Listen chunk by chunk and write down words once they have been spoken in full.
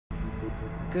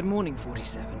Good morning,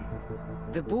 47.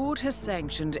 The board has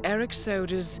sanctioned Eric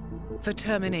Soda's for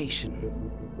termination.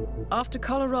 After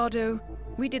Colorado,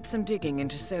 we did some digging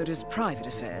into Soda's private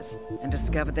affairs and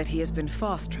discovered that he has been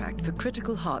fast-tracked for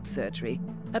critical heart surgery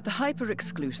at the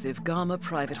hyper-exclusive Gama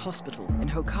Private Hospital in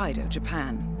Hokkaido,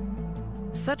 Japan.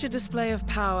 Such a display of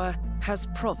power has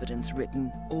Providence written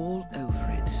all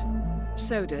over it.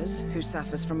 Sodas, who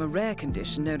suffers from a rare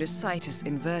condition known as situs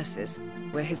inversus,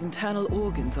 where his internal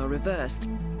organs are reversed,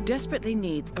 desperately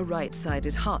needs a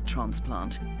right-sided heart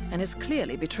transplant and has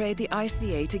clearly betrayed the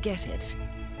ICA to get it.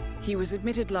 He was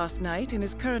admitted last night and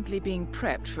is currently being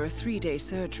prepped for a 3-day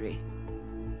surgery.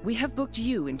 We have booked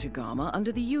you into Gama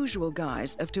under the usual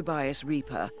guise of Tobias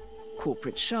Reaper,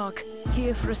 corporate shark,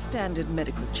 here for a standard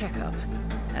medical checkup.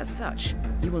 As such,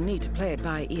 you will need to play it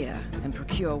by ear and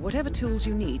procure whatever tools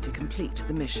you need to complete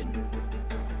the mission.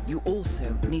 You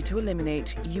also need to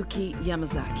eliminate Yuki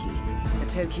Yamazaki, a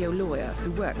Tokyo lawyer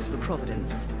who works for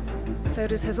Providence.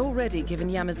 Sodas has already given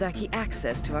Yamazaki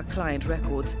access to our client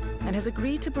records and has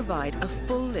agreed to provide a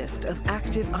full list of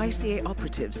active ICA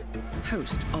operatives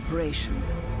post-operation.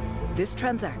 This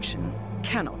transaction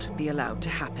cannot be allowed to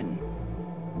happen.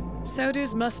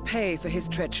 Sodas must pay for his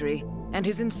treachery, and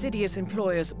his insidious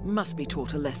employers must be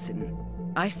taught a lesson.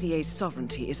 ICA's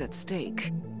sovereignty is at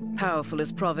stake. Powerful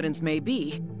as Providence may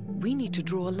be, we need to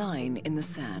draw a line in the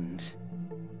sand.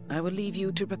 I will leave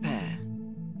you to prepare.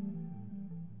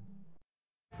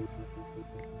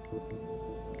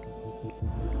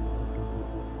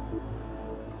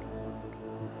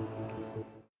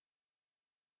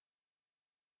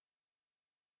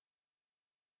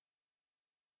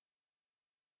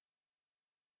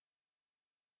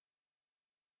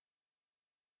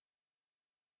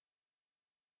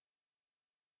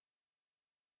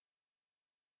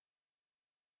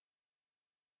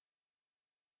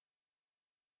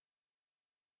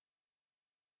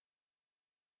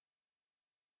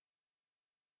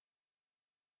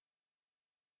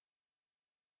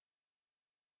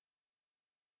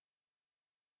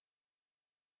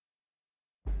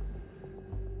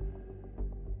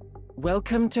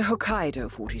 Welcome to Hokkaido,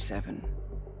 47.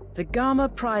 The Gama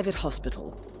Private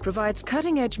Hospital provides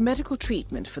cutting-edge medical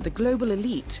treatment for the global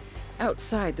elite,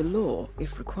 outside the law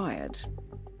if required.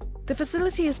 The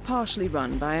facility is partially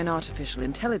run by an artificial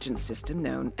intelligence system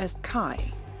known as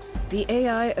Kai. The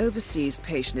AI oversees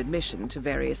patient admission to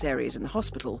various areas in the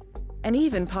hospital, and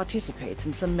even participates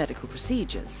in some medical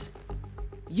procedures.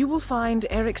 You will find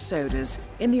Eric Sodas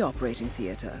in the operating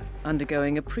theater,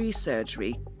 undergoing a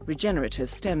pre-surgery regenerative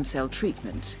stem cell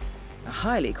treatment, a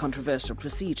highly controversial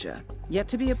procedure, yet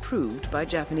to be approved by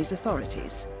Japanese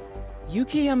authorities.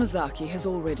 Yuki Yamazaki has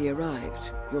already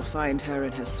arrived. You'll find her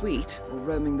in her suite or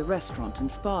roaming the restaurant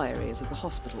and spa areas of the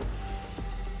hospital.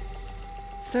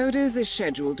 Sodas is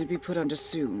scheduled to be put under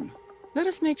soon. Let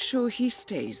us make sure he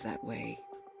stays that way.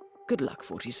 Good luck,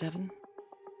 47.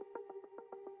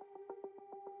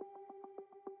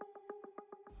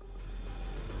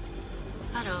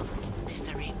 Hello,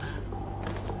 Mr. Reaper.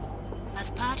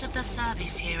 As part of the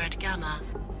service here at Gamma,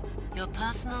 your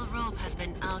personal robe has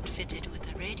been outfitted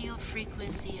with a radio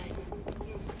frequency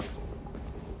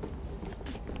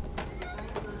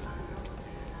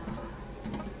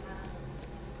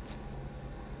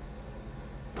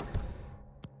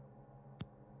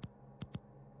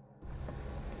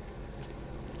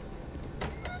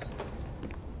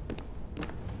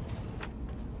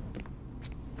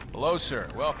Hello, sir.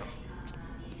 Welcome.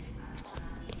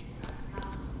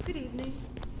 Good evening.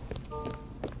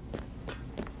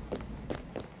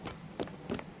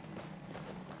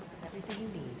 everything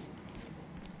you need.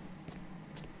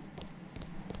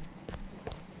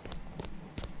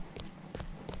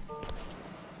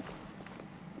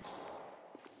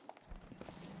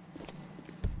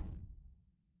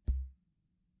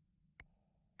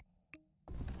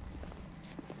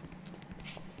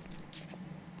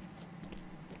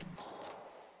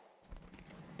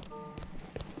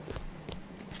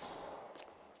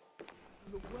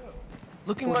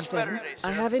 Looking much 47. better today, sir.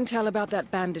 I have intel about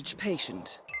that bandaged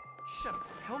patient. Shut up,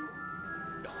 Helmut.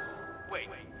 No. Wait.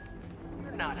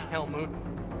 You're not Helmut.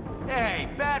 Hey,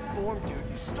 bad form, dude.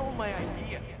 You stole my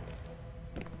idea.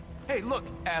 Hey, look,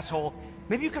 asshole.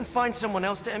 Maybe you can find someone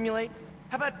else to emulate?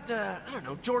 How about, I don't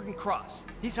know, Jordan Cross?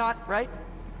 He's hot, right?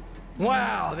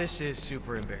 Wow, this is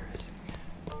super embarrassing.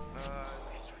 At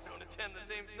least we don't attend the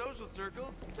same social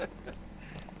circles.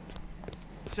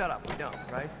 Shut up, we don't,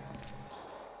 right?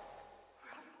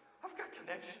 I've got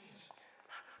connections.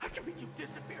 I can make you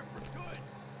disappear for good.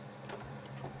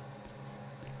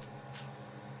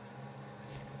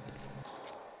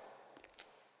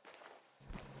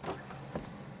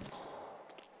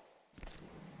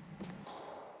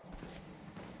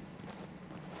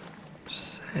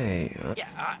 Hey,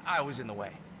 yeah, I was in the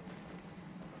way.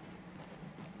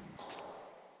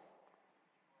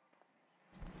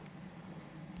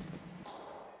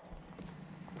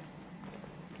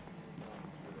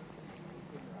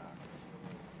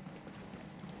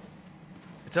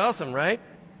 It's awesome, right?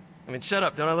 I mean, shut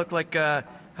up. Don't I look like,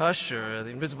 Hush or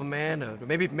the Invisible Man or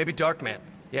maybe Dark Man?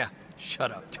 Yeah,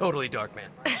 shut up. Totally Dark Man.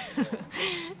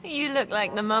 You look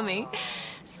like the mummy.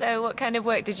 So what kind of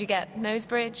work did you get? Nose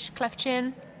bridge? Cleft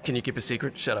chin? Can you keep a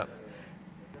secret? Shut up.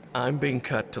 I'm being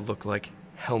cut to look like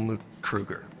Helmut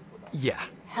Kruger. Yeah.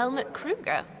 Helmut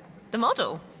Kruger? The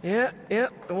model? Yeah, the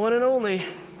one and only.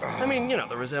 I mean, you know,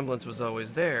 the resemblance was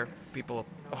always there. People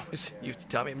always used to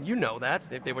tell me, you know that.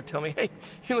 They would tell me, hey,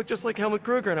 you look just like Helmut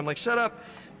Kruger. And I'm like, shut up.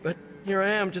 But here I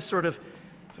am, just sort of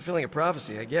fulfilling a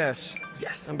prophecy, I guess.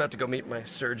 Yes. I'm about to go meet my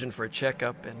surgeon for a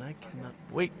checkup, and I cannot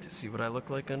wait to see what I look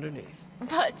like underneath.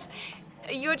 But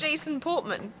you're Jason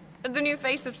Portman, the new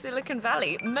face of Silicon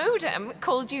Valley. Modem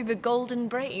called you the Golden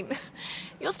Brain.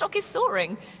 Your stock is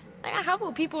soaring. How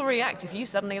will people react if you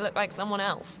suddenly look like someone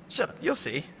else? Shut up, you'll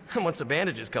see. Once the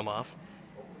bandages come off.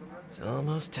 It's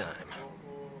almost time.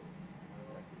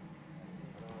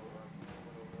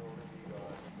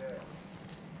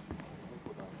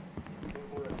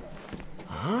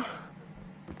 Huh?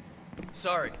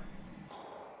 Sorry.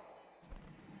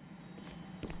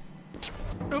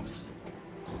 Oops.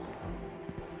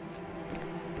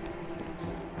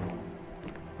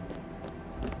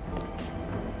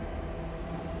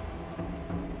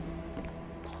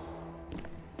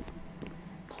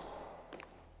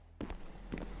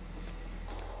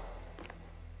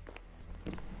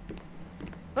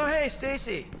 Oh, hey,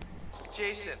 Stacy. It's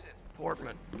Jason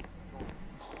Portman.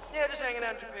 Yeah, just hanging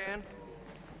out in Japan.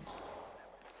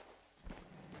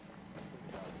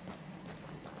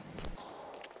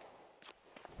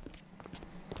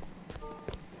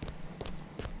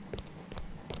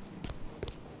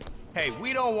 Hey,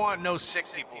 we don't want no sick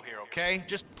people here, okay?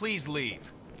 Just please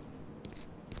leave.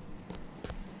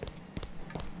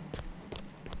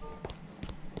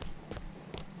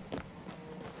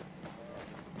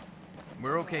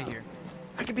 We're okay here.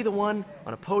 I could be the one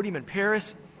on a podium in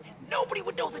Paris, and nobody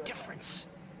would know the difference.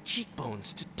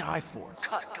 Cheekbones to die for.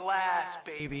 Cut glass,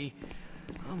 baby.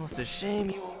 Almost a shame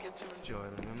you won't get to enjoy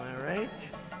them, am I right?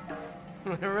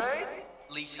 Am I right?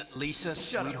 Lisa,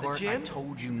 Shut up, sweetheart, the I gym?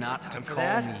 told you not to Time for call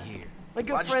that? me here. My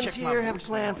good Well, I just friends checked my here have a voicemail.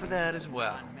 plan for that as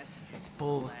well.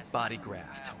 Full body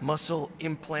graft, muscle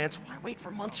implants. Why wait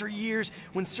for months or years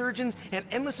when surgeons and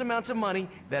endless amounts of money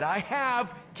that I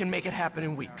have can make it happen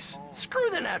in weeks? Screw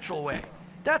the natural way.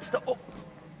 That's the... Oh.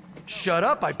 Shut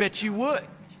up, I bet you would.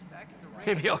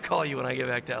 Maybe I'll call you when I get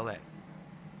back to LA.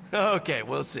 Okay,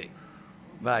 we'll see.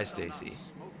 Bye, Stacy.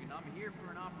 I'm here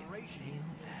for an operation. Nail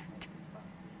that.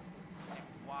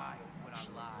 Why would I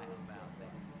lie about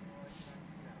that?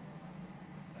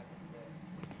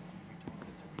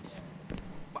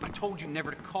 But I told you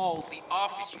never to call the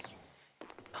office.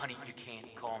 Honey, you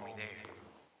can't call me there.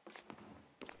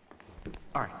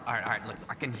 All right, look,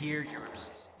 I can hear you're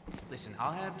upset. Listen,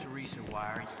 I'll have Teresa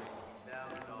wire you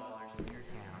 $1,000 in your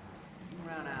account. You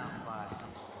run out and buy something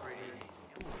pretty,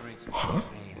 and we'll drink some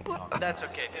champagne and talk. That's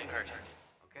okay, didn't hurt.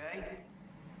 Okay?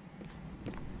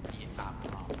 Yeah, I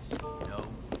promise. No.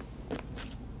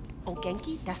 O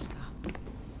genki desu ka?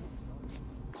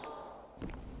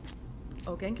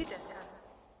 O genki desu ka?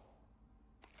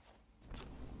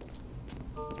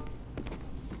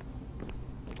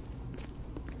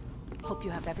 Hope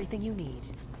you have everything you need.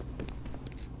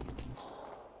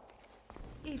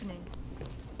 Evening.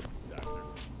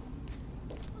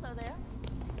 Hello there.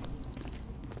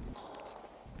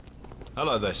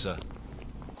 Hello there, sir.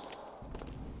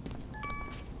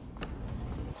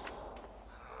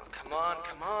 Come on.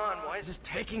 Why is this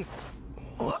taking...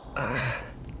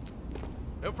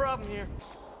 No problem here.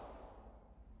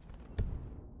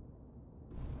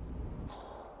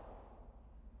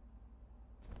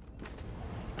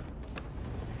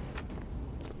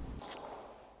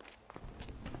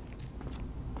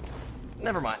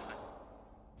 Never mind.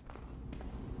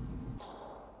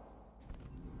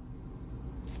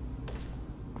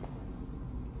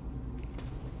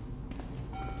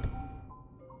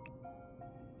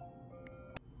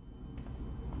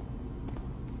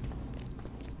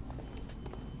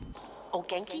 O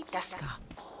genki desu ka?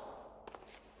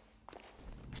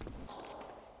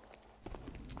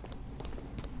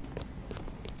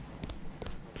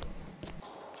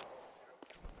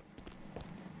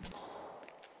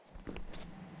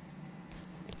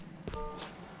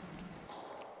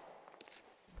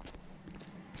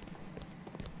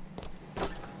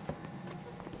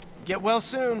 Get well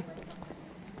soon.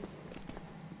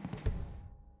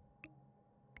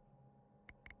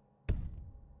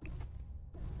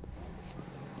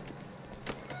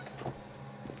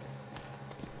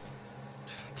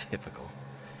 Typical.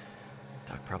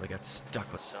 Doc probably got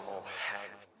stuck with some old hag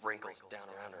with wrinkles down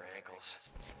around her ankles.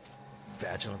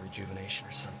 Vaginal rejuvenation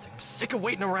or something. I'm sick of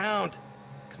waiting around.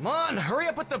 Come on, hurry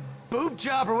up with the boob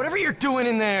job or whatever you're doing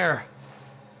in there.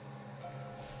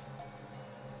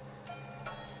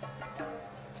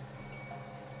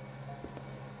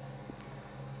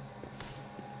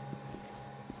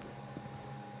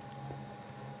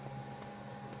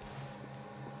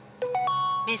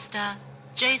 Mr.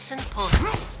 Jason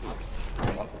Portman,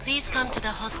 please come to the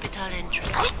hospital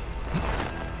entrance.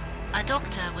 A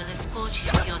doctor will escort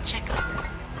you to your checkup.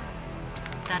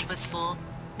 That was for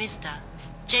Mr.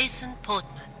 Jason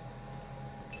Portman.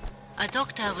 A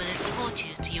doctor will escort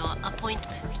you to your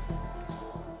appointment.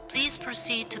 Please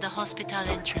proceed to the hospital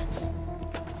entrance.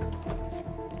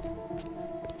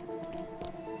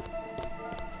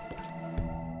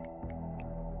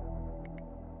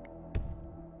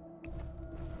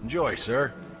 Enjoy,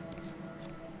 sir.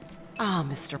 Ah,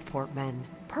 Mr. Portman.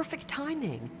 Perfect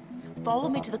timing. Follow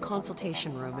me to the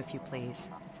consultation room, if you please.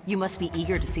 You must be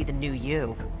eager to see the new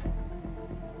you.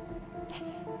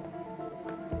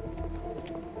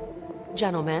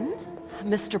 Gentlemen,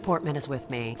 Mr. Portman is with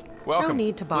me. Welcome. No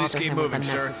need to bother Please keep him moving, with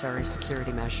sir. unnecessary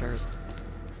security measures.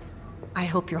 I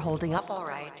hope you're holding up all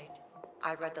right.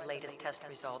 I read the latest test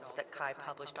results that Kai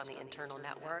published on the internal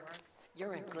network.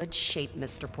 You're in good shape,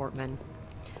 Mr. Portman.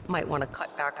 Might want to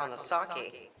cut back on the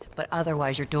sake, but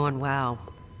otherwise you're doing well.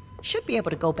 Should be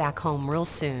able to go back home real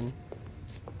soon.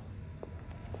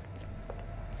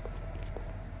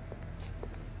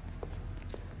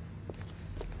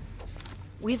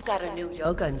 We've got a new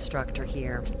yoga instructor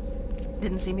here.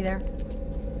 Didn't see me there?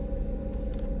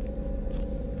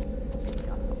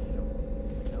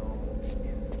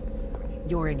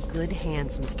 You're in good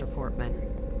hands, Mr. Portman.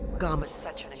 Guam is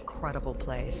such an incredible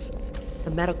place.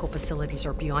 The medical facilities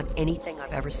are beyond anything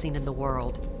I've ever seen in the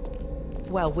world.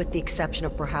 Well, with the exception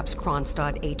of perhaps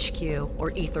Kronstadt HQ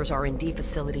or Ether's R&D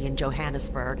facility in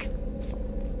Johannesburg.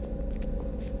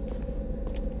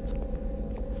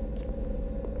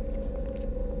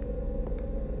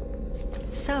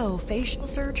 So, facial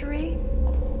surgery?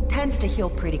 Tends to heal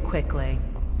pretty quickly.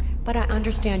 But I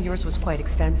understand yours was quite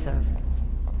extensive.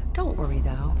 Don't worry,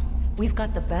 though. We've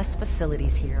got the best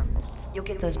facilities here. You'll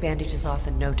get those bandages off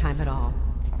in no time at all.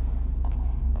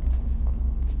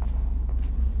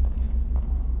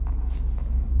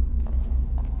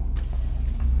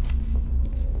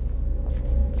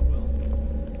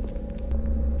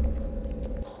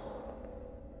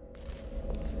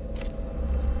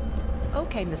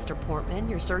 Okay, Mr. Portman,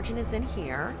 your surgeon is in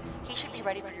here. He should be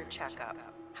ready for your checkup.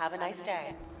 Have a nice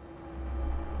day.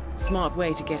 Smart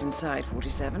way to get inside,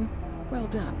 47. Well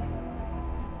done.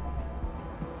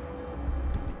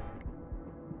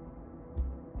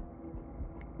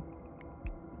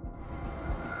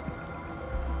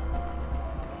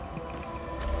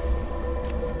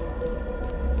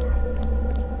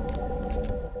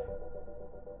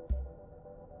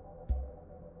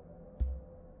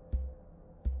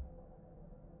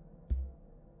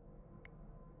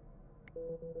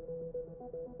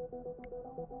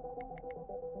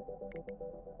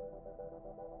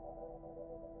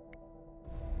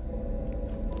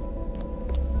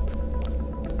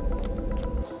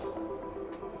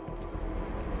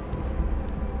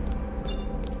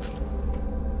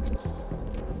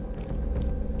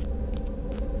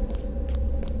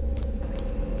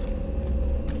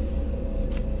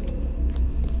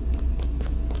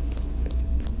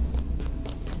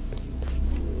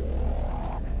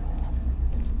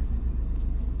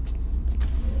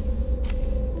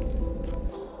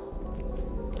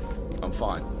 I'm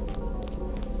fine.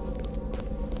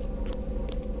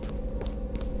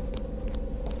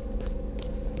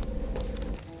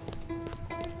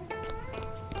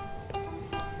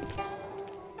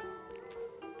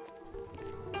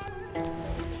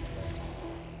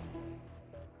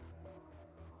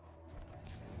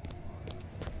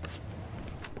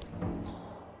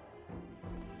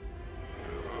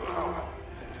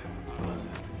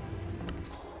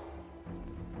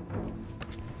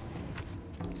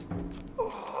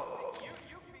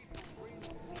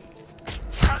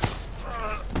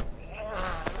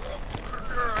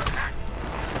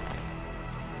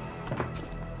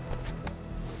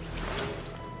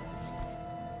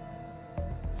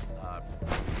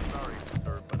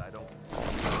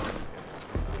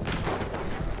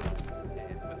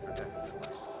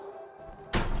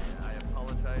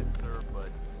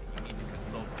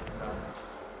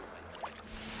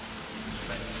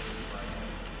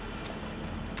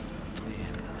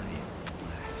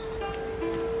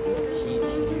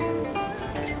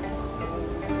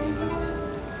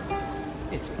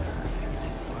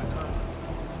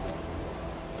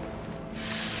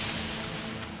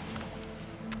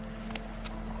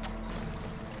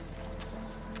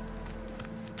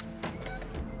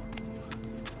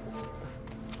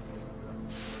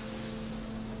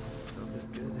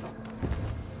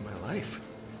 safe.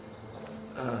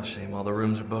 Shame all the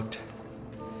rooms are booked.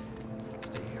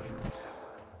 Stay here for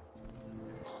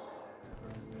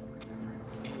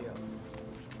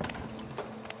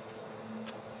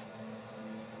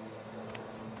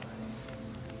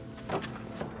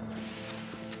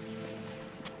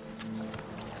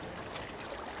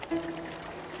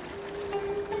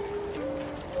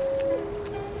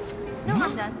No,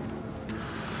 I'm done.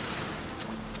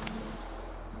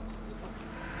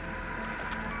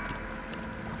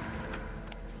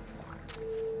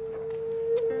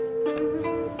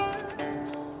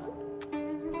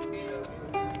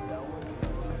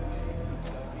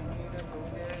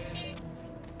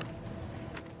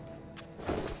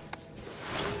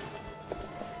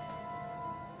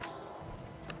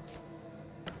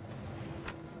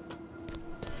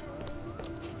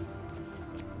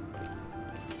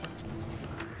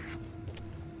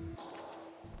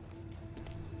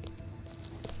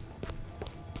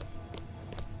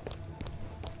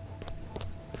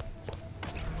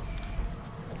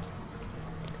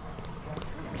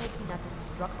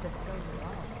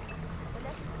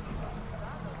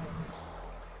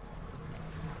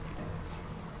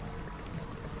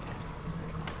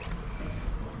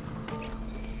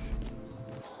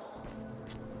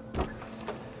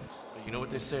 You know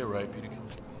what they say, right? Beauty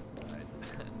comes.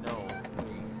 No.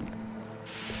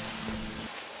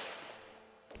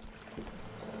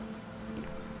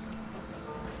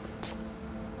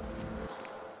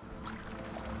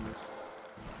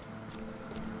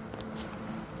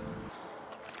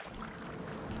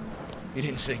 You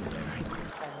didn't sing there.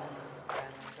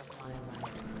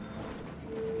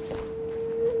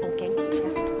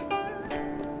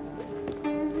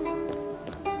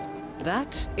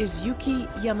 That is Yuki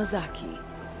Yamazaki,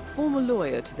 former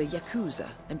lawyer to the Yakuza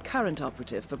and current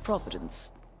operative for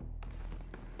Providence.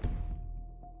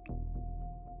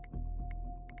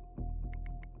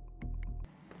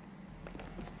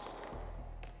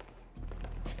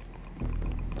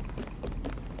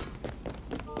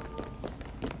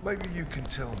 Maybe you can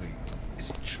tell me, is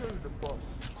it true the boss?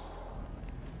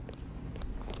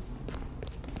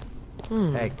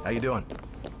 Hey, how you doing?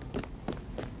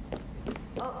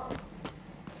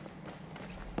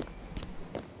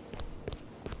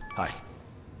 Hi.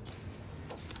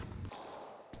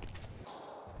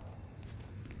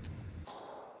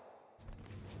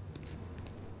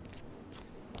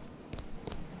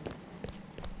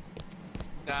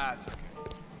 Nah, it's okay.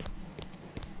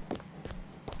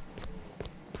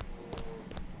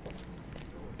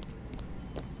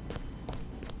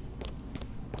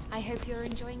 I hope you're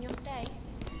enjoying your stay.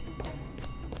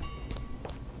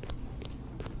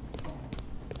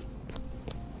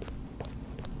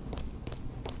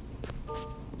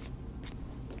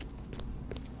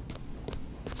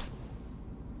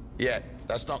 Yeah,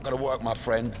 that's not gonna work, my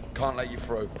friend. Can't let you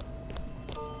through.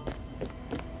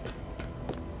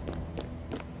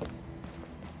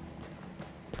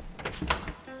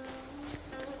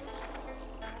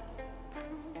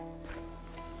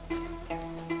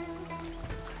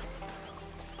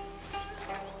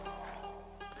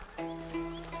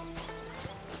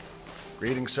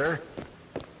 Greetings, sir.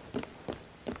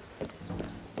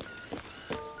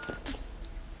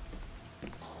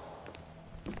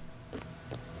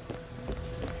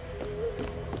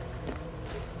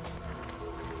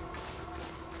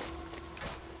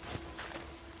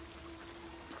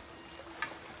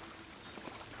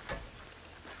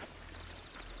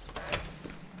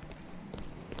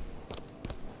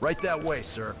 Right that way,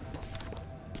 sir.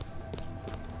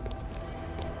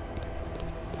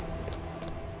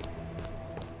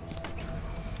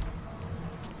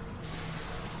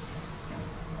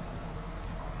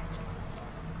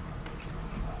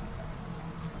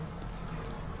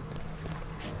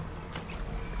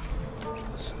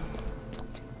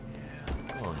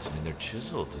 Oh, I mean, they're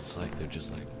chiseled. It's like they're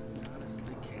just like. Honestly,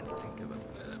 can't think of a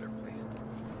better place.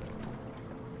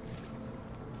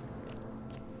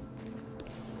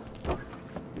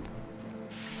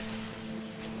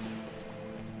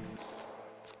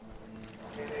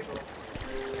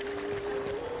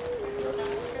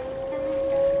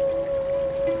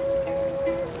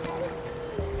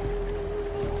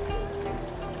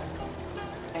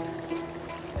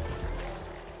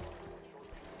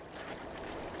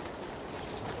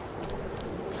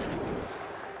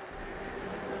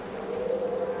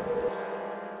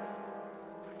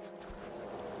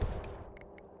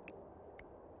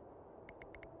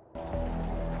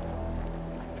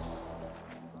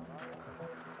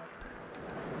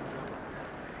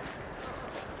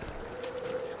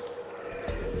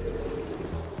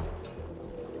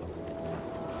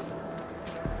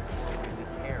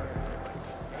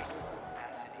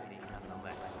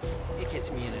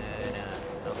 gets me in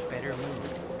a better mood.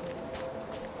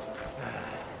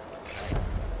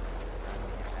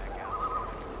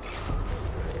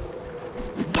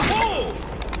 Whoa!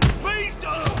 Please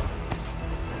don't!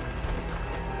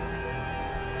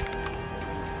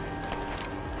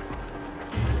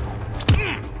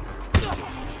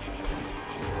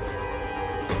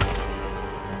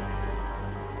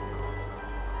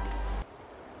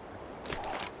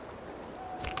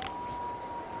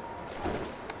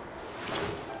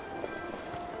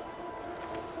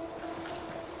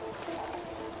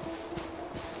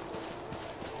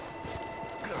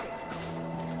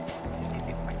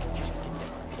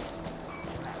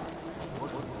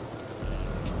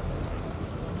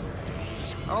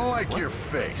 I don't like your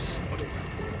face.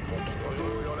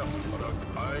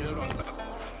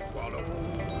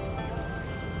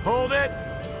 Hold it!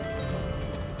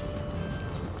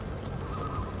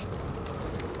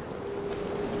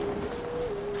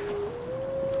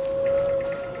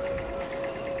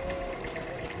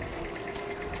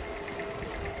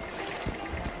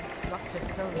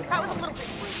 That was a little bit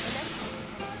rude.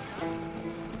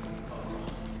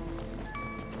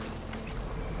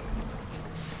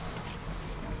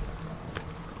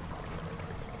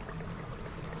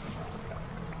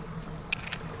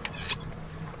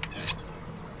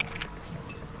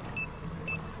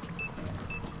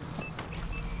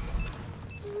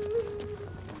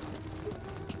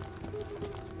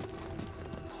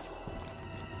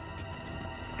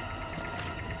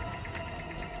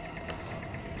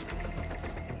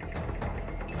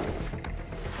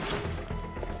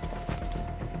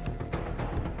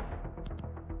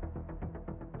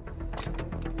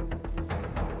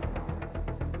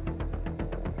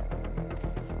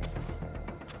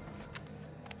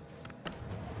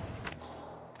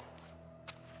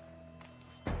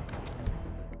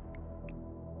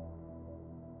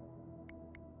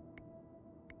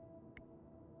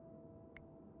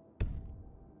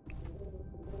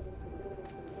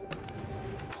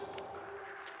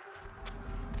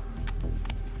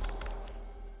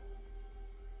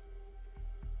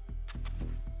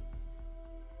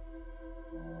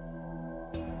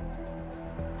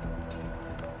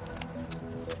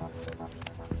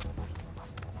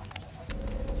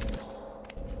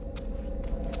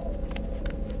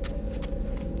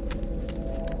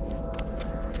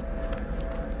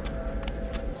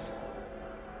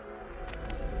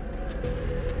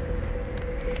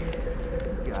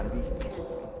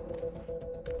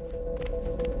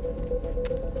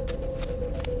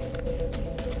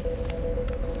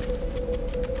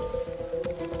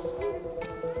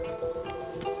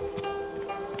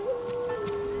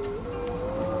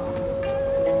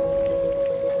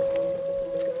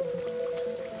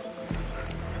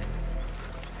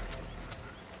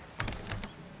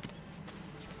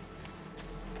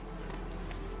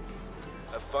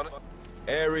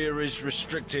 Area is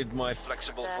restricted, my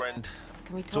flexible friend.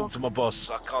 Can we Talk to my boss.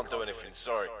 I can't do anything,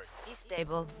 sorry. Be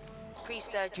stable.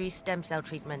 Pre-surgery stem cell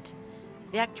treatment.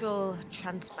 The actual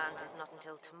transplant is not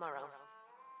until tomorrow.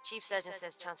 Chief surgeon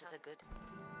says chances are good.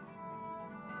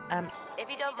 If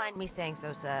you don't mind me saying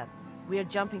so, sir, we are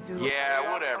jumping through...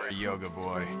 Yeah, whatever, yoga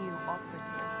boy. New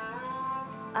operative.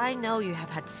 I know you have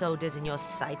had sodas in your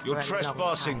sight You're for a long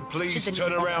trespassing. time. Please Should the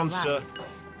turn need around, arise. sir.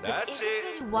 But That's is it it.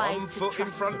 really wise One to foot in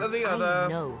trust front him? of the I other.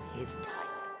 know his type.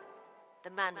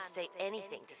 The man would say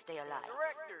anything to stay alive.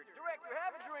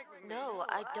 No,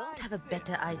 I don't have a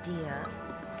better idea.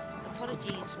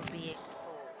 Apologies for being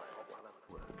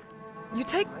forward. You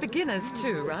take beginners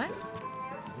too, right?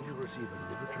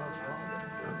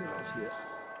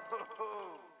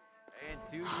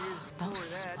 No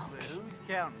smoking.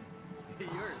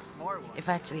 If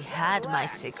I actually had my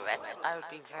cigarettes, I would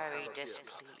be very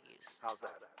displeased.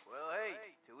 Well, hey,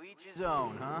 to each his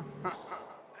own, huh? God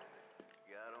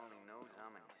only knows how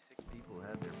many sick people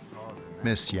had their paws in that.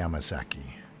 Miss Yamazaki,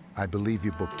 I believe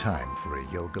you booked time for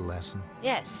a yoga lesson?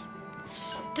 Yes.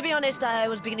 To be honest, I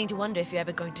was beginning to wonder if you're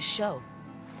ever going to show.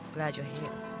 Glad you're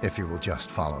here. If you will just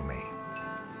follow me.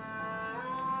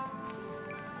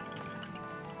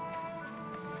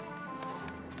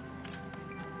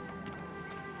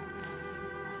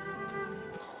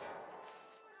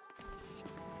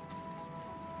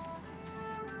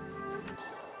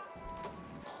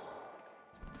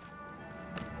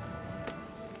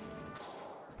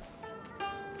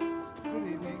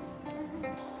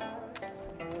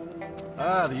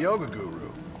 Ah, the yoga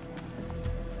guru.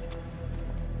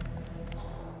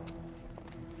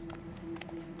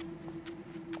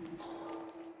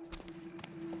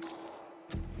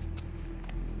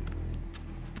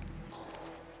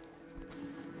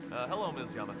 Hello, Ms.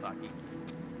 Yamasaki.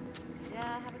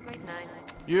 Yeah, have a great night.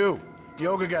 You,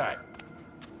 Yoga guy.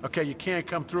 Okay, you can't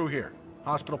come through here.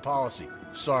 Hospital policy.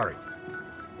 Sorry.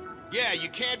 Yeah, you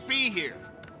can't be here.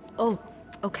 Oh,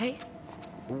 okay.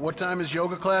 What time is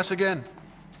yoga class again?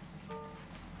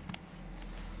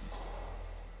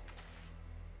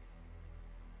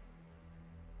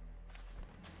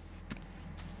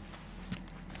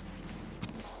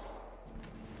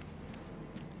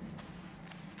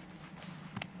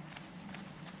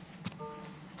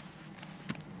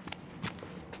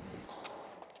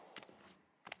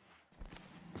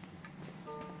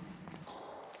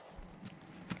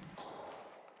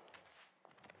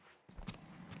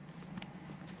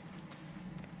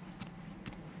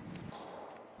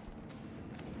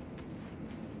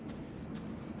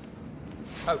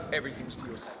 Oh, everything's to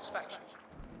your satisfaction.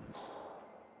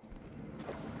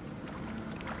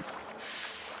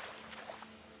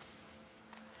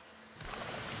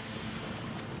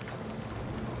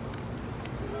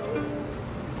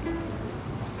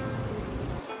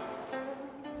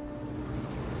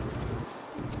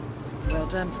 Well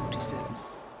done, 47.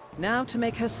 Now to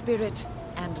make her spirit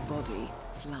and body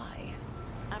fly.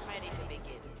 I'm ready to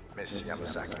begin. Miss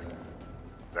Yamasaki.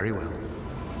 Very well.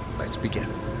 Let's begin.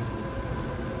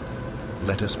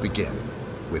 Let us begin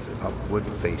with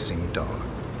Upward-Facing Dog,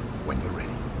 when you're ready.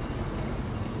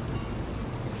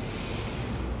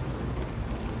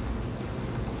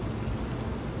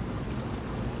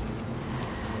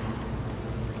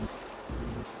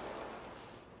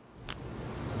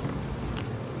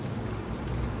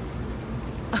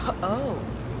 Oh,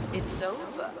 it's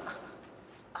over.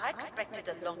 I expected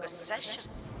a longer session.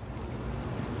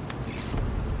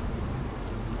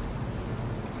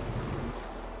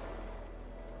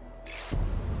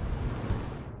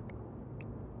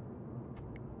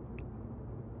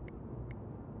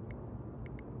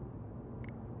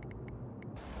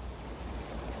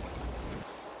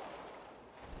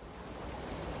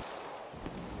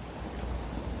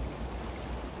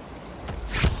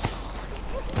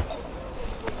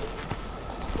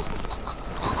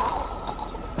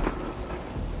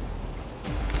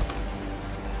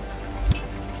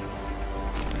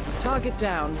 Target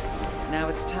down. Now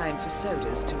it's time for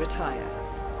Sodas to retire.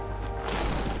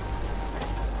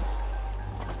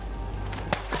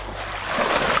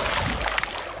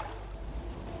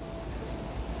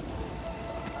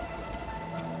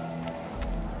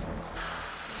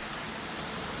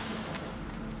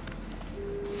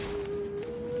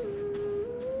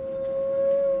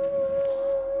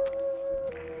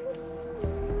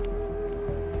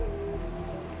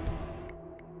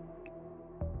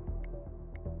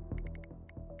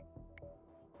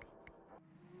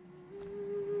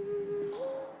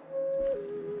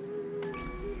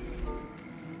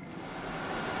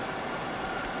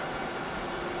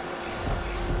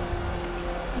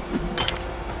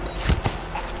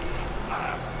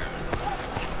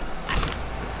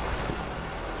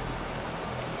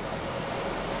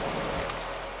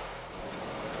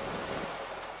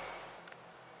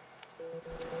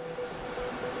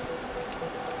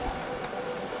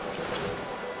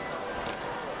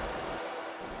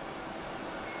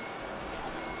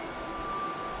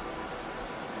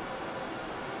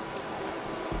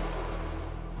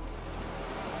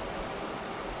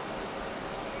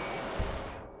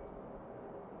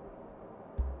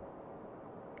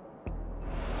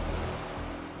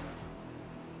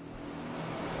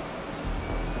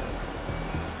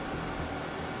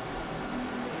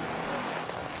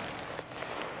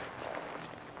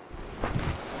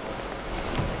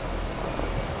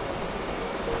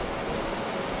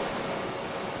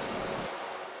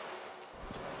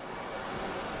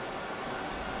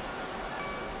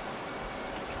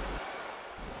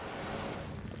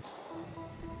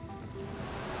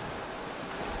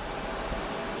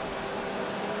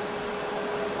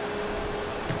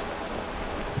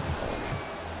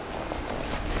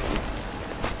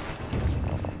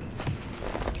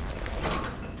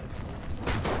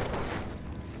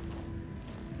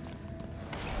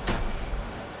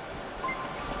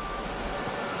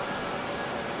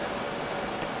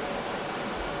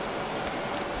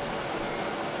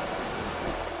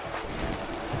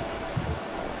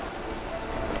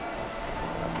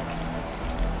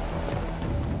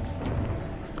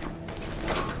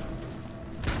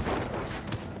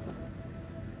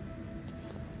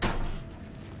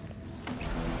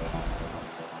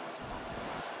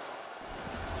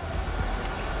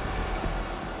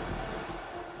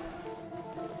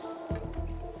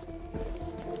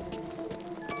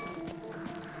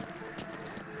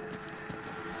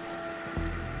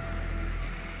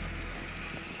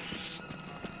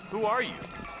 Who are you?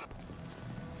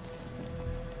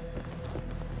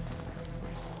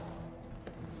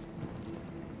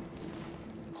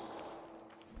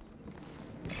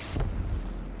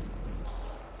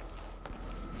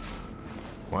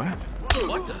 What?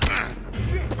 What the?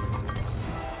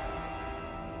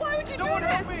 Why would you do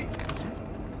this?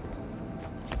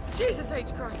 Jesus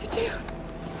H. Christ, did you?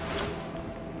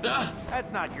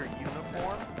 That's not your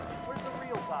uniform. Where's the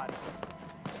real body?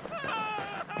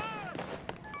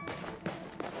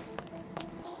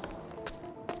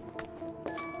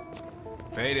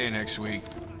 Payday next week.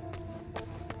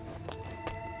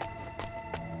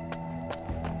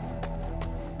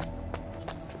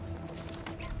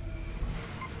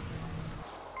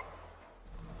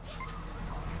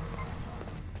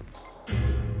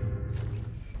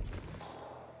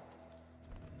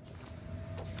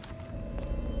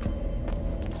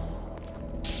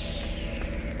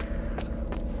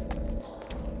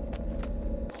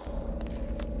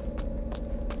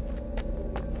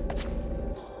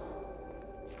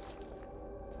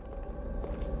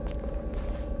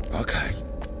 Okay.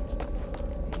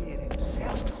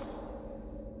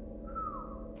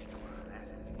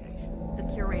 The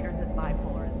curator's as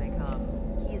bipolar as they come.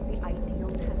 He is the ideal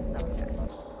test subject.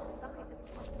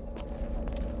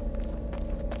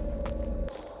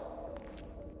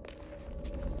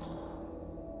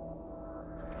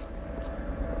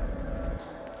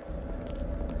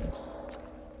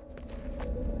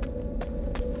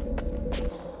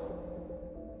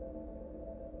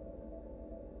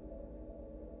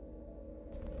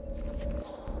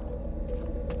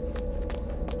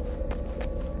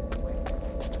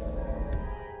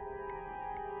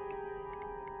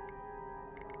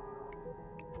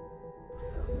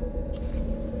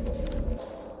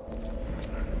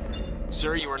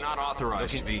 Sir, you are not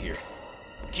authorized to be here.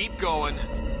 Keep going.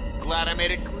 Glad I made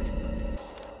it clear.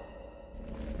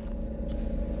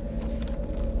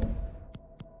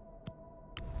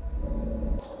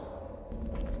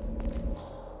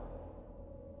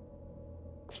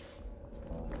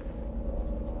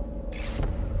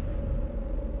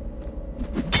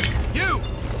 You!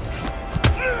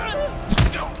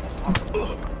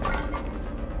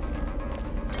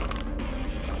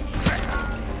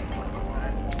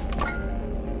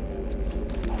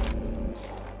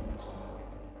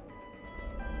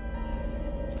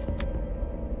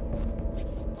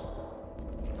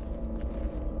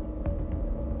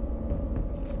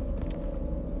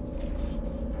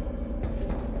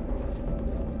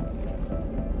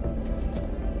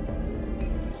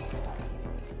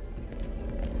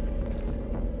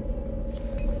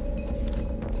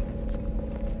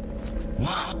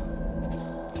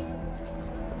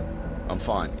 I'm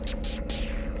fine.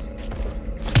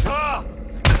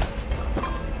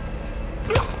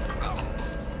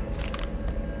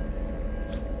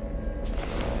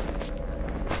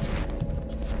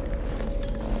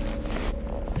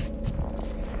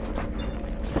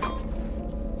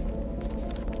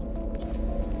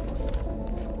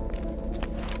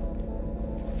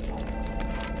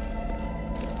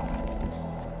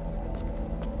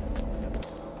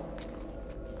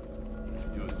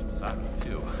 You was some sake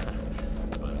too.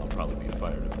 But I'll probably be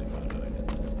fired if they find out I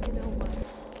did.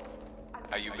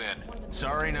 How you been?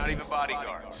 Sorry, not even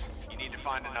bodyguards. You need to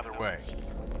find another way.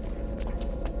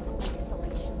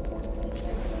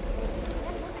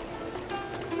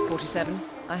 "47,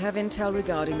 I have intel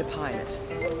regarding the pilot.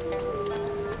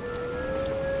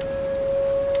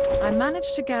 I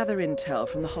managed to gather intel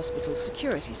from the hospital's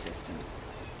security system.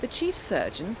 The chief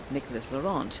surgeon, Nicholas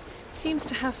Laurent, seems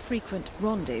to have frequent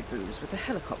rendezvous with the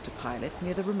helicopter pilot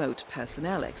near the remote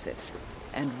personnel exit.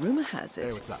 And rumor has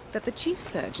it that the chief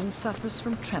surgeon suffers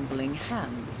from trembling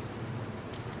hands.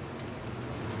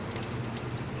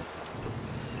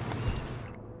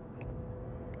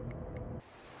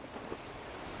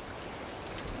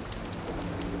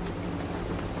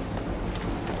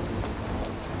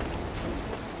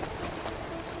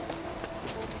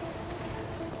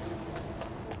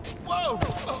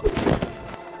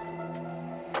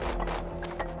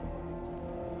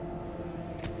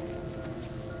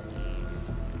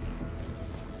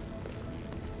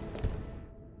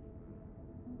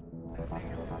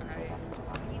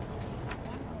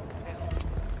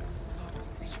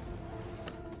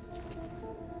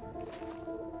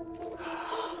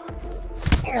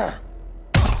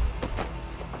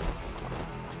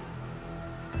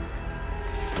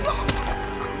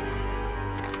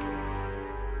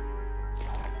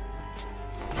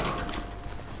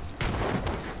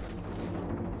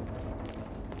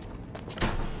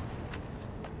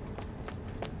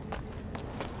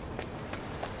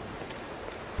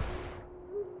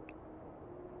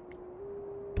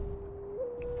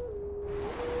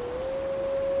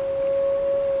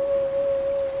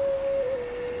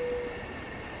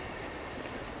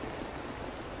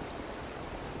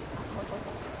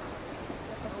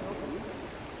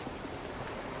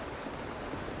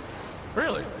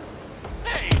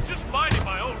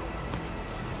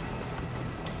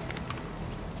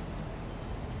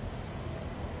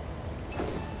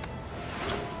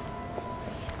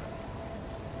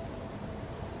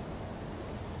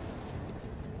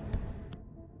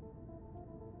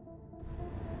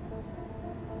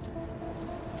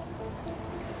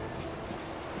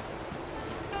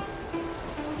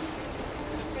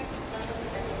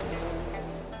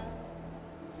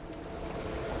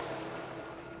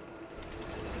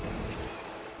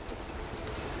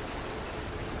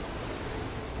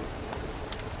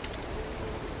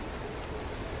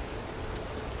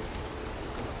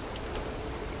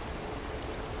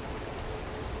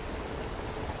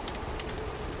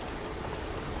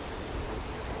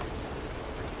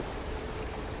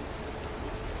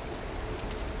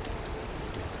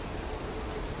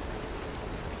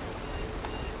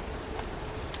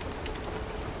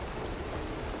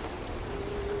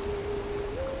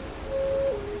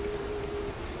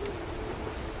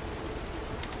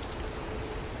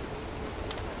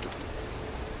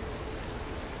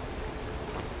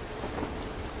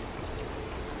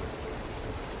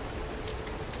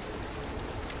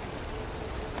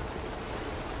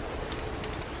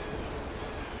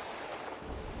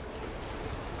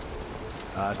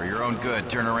 For your own good,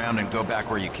 turn around and go back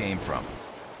where you came from.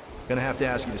 Gonna have to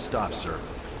ask you to stop, sir.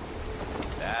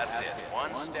 That's it.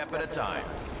 One step at a time.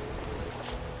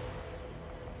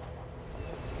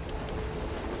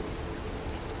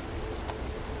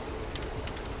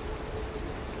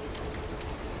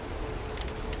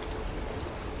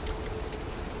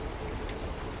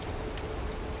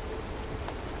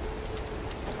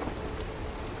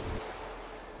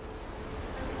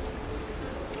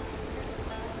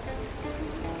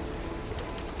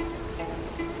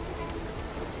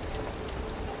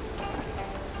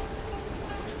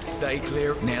 Stay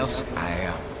clear. Nels,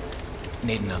 I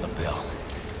need another pill.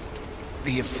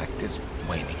 The effect is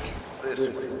waning. This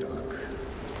way, Doc.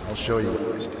 I'll show you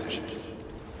where my stash is.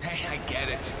 Hey, I get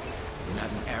it. You're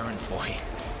not an errand boy.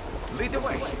 Lead the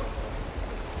way.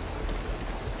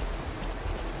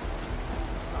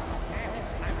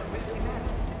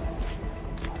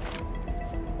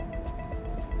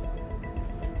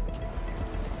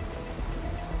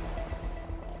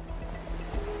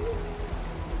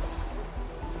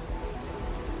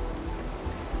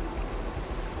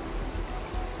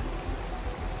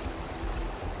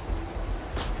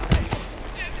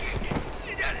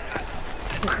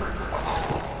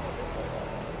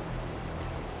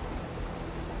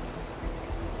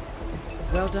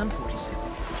 Well done, 47.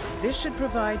 This should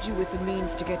provide you with the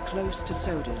means to get close to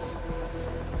Sodas.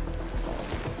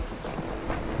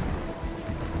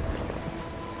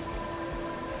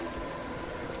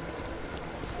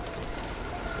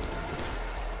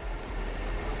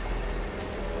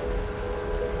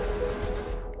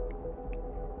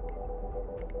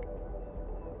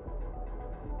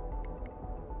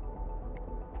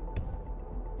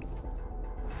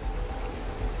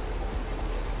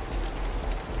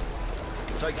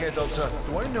 Take care, Doctor.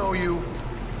 Do I know you?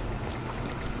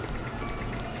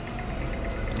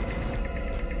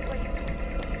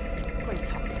 Great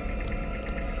talk.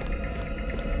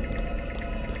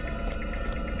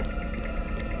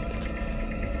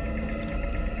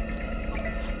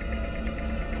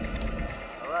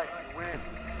 All right, you win.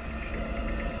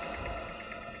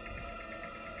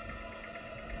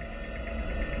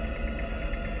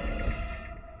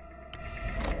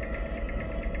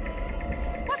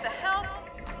 What the hell?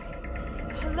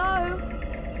 Hello?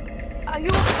 Are you...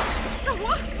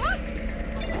 What?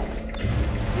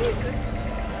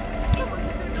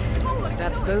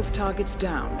 That's both targets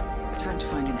down. Time to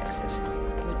find an exit.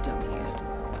 We're done here.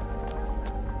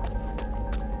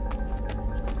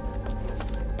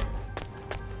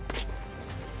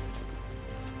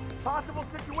 Possible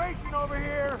situation over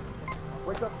here.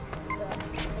 Wake up.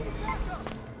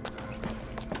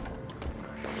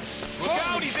 Look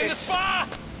out, he's in the spa!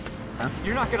 Huh?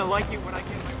 You're not gonna like it when I get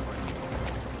my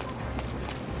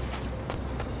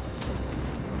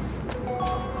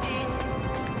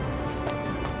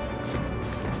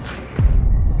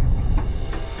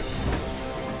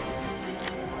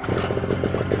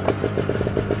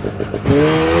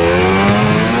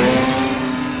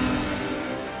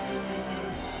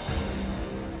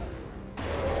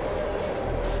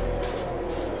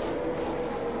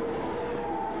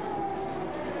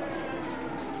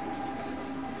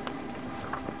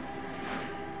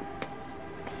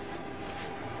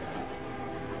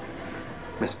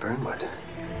Miss Burnwood.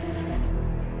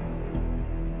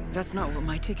 That's not what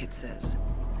my ticket says.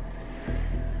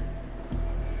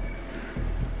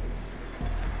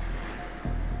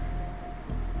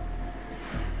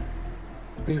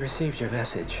 We received your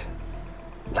message.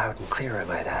 Loud and clear, I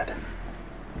might add.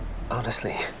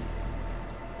 Honestly,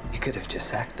 you could have just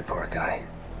sacked the poor guy.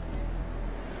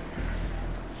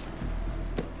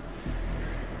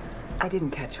 I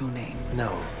didn't catch your name.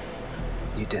 No,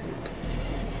 you didn't.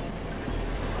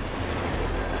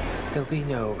 There'll be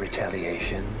no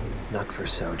retaliation, not for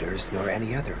Soders, nor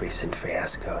any other recent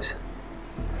fiascos.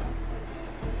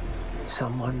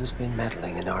 Someone's been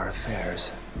meddling in our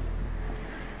affairs,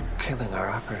 killing our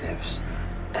operatives,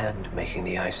 and making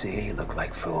the ICE look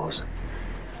like fools.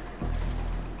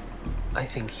 I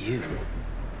think you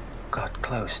got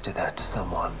close to that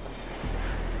someone.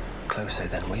 Closer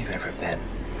than we've ever been.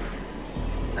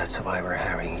 That's why we're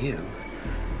hiring you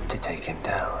to take him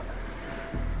down.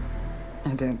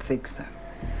 I don't think so.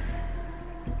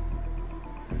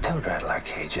 Don't rattle our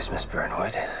cages, Miss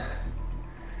Burnwood.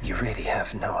 You really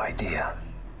have no idea.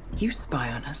 You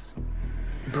spy on us,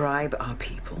 bribe our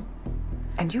people,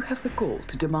 and you have the gall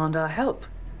to demand our help.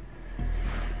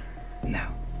 No.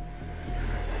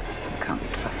 You can't be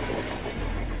trusted.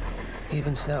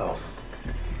 Even so,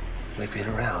 we've been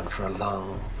around for a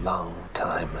long, long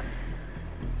time.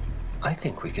 I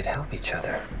think we could help each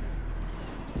other.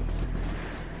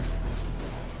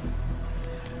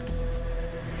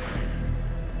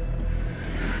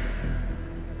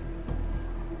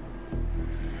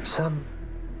 Some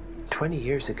 20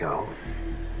 years ago,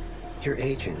 your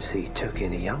agency took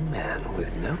in a young man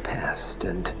with no past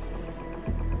and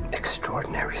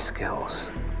extraordinary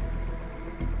skills.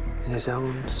 In his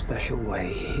own special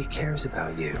way, he cares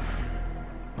about you,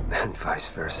 and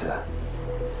vice versa.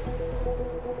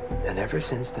 And ever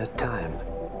since that time,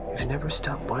 you've never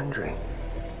stopped wondering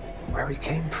where he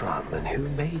came from and who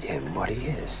made him what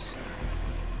he is.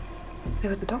 There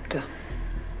was a doctor.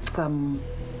 Some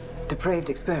depraved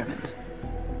experiment.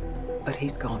 But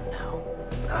he's gone now.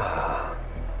 Ah.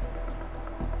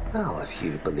 Well, if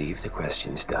you believe the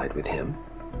questions died with him,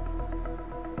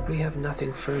 we have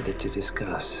nothing further to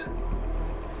discuss.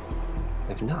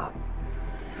 If not,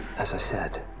 as I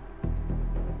said,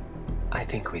 I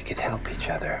think we could help each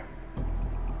other.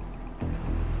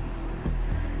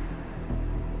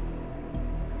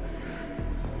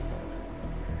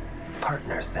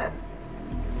 Partners, then.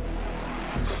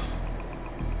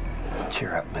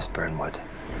 Cheer up, Miss Burnwood.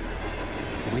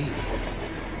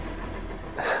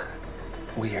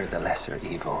 We are the lesser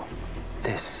evil.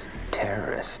 This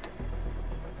terrorist,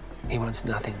 he wants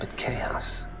nothing but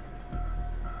chaos.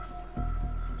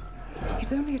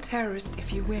 He's only a terrorist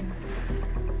if you win.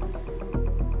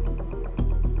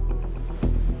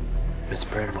 Miss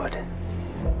Burnwood,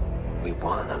 we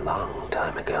won a long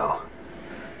time ago.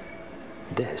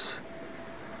 This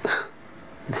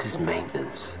is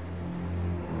maintenance.